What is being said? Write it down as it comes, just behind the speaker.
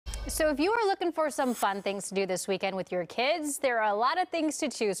So if you are looking for some fun things to do this weekend with your kids, there are a lot of things to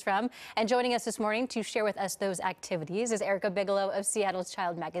choose from. And joining us this morning to share with us those activities is Erika Bigelow of Seattle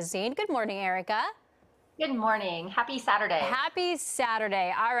Child Magazine. Good morning, Erika. Good morning. Happy Saturday. Happy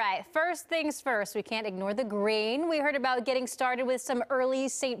Saturday. All right, first things first, we can't ignore the green. We heard about getting started with some early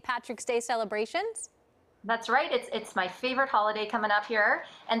St. Patrick's Day celebrations. That's right. It's my favorite holiday coming up here.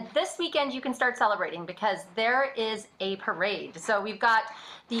 And this weekend you can start celebrating because there is a parade. So we've got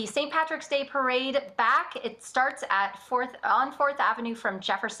the St. Patrick's Day parade back. It starts at 4th Avenue from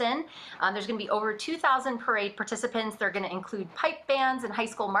Jefferson. There's going to be over 2,000 parade participants. They're going to include pipe bands and high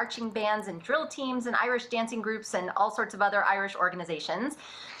school marching bands and drill teams and Irish dancing groups and all sorts of other Irish organizations.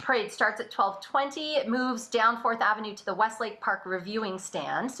 Parade starts at 12:20. It moves down 4th Avenue to the Westlake Park reviewing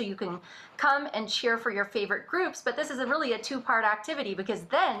stand. So you can come and cheer for your favorite groups, but this is really a two-part activity because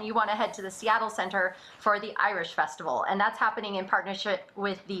then you want to head to the Seattle Center for the Irish Festival, and that's happening in partnership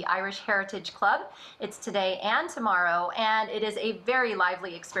with the Irish Heritage Club. It's today and tomorrow, and it is a very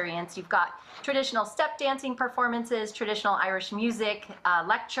lively experience. You've got traditional step dancing performances, traditional Irish music,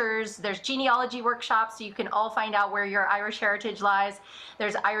 lectures. There's genealogy workshops, so you can all find out where your Irish heritage lies.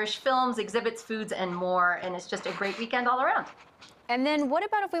 There's Irish films, exhibits, foods, and more, and it's just a great weekend all around. And then what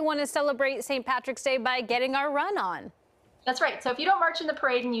about if we want to celebrate St. Patrick's Day by getting our run on? That's right. So if you don't march in the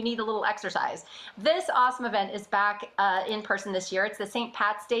parade and you need a little exercise, this awesome event is back in person this year. It's the St.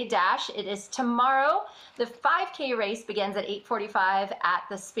 Pat's Day Dash. It is tomorrow. The 5K race begins at 8:45 at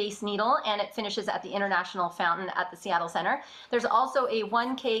the Space Needle, and it finishes at the International Fountain at the Seattle Center. There's also a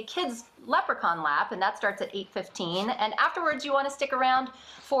 1K Kids Leprechaun Lap, and that starts at 8:15. And afterwards, you want to stick around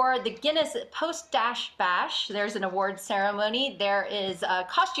for the Guinness Post-Dash Bash. There's an awards ceremony. There is a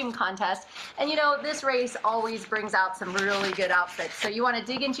costume contest. And you know, this race always brings out some really good outfits. So you want to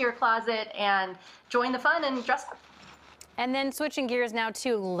dig into your closet and join the fun and dress up. And then switching gears now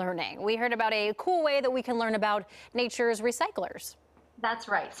to learning. We heard about a cool way that we can learn about nature's recyclers. That's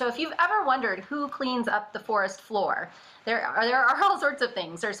right. So if you've ever wondered who cleans up the forest floor, there are all sorts of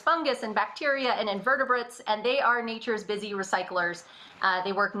things. There's fungus and bacteria and invertebrates, and they are nature's busy recyclers.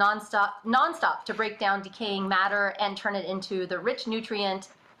 They work nonstop to break down decaying matter and turn it into the rich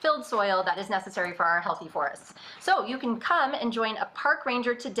nutrient-filled soil that is necessary for our healthy forests. So you can come and join a park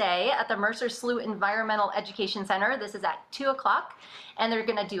ranger today at the Mercer Slough Environmental Education Center. This is at 2 o'clock, and they're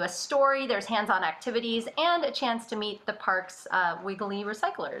going to do a story. There's hands-on activities and a chance to meet the park's wiggly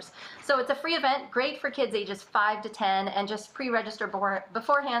recyclers. So it's a free event, great for kids ages 5 to 10, and just pre-register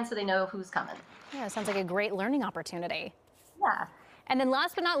beforehand so they know who's coming. Yeah, sounds like a great learning opportunity. Yeah. And then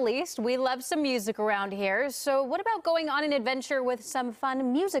last but not least, we love some music around here. So what about going on an adventure with some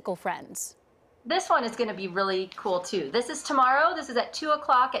fun musical friends? This one is going to be really cool too. This is tomorrow. This is at 2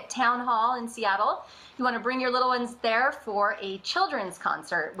 o'clock at Town Hall in Seattle. You want to bring your little ones there for a children's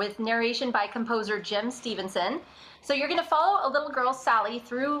concert with narration by composer Jim Stevenson. So you're going to follow a little girl, Sally,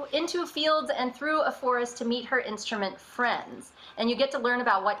 into fields and through a forest to meet her instrument friends. And you get to learn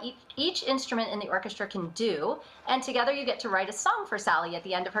about what each instrument in the orchestra can do. And together you get to write a song for Sally at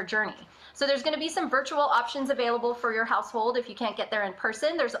the end of her journey. So there's going to be some virtual options available for your household if you can't get there in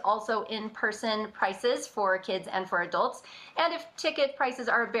person. There's also in-person prices for kids and for adults. And if ticket prices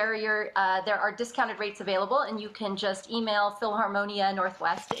are a barrier, there are discounted rates available, and you can just email Philharmonia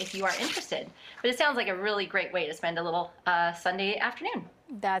Northwest if you are interested. But it sounds like a really great way to spend a little Sunday afternoon.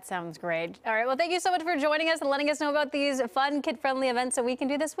 That sounds great. All right, well, thank you so much for joining us and letting us know about these fun, kid-friendly events that we can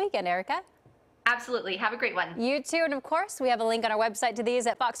do this weekend, Erika. Absolutely. Have a great one. You too. And of course, we have a link on our website to these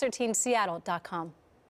at fox13seattle.com.